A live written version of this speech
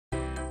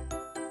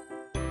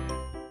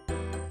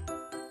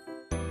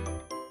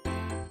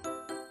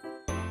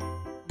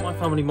My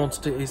family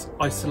monster is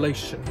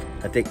isolation.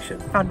 Addiction.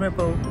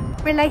 Vulnerable.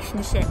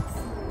 Relationships.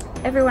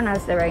 Everyone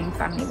has their own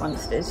family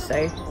monsters,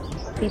 so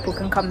people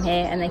can come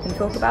here and they can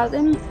talk about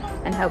them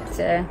and help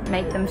to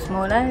make them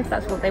smaller if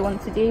that's what they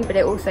want to do, but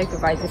it also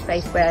provides a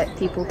space where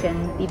people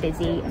can be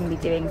busy and be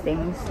doing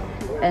things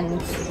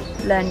and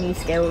learn new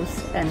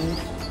skills and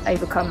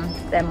overcome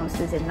their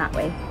monsters in that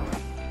way.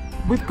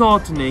 With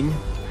gardening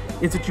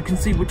is that you can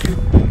see what you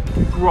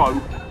grow.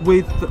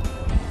 With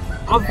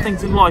other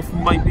things in life,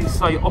 maybe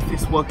say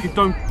office work, you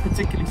don't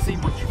particularly see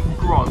what you can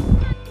grow.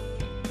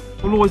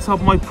 I will always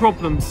have my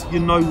problems, you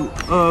know,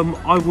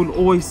 I will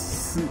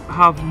always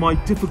have my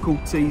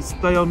difficulties.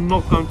 They are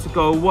not going to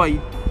go away.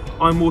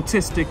 I'm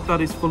autistic, that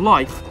is for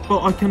life,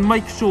 but I can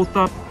make sure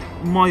that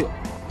my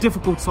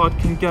difficult side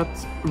can get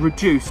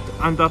reduced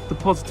and that the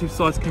positive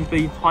side can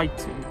be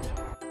heightened.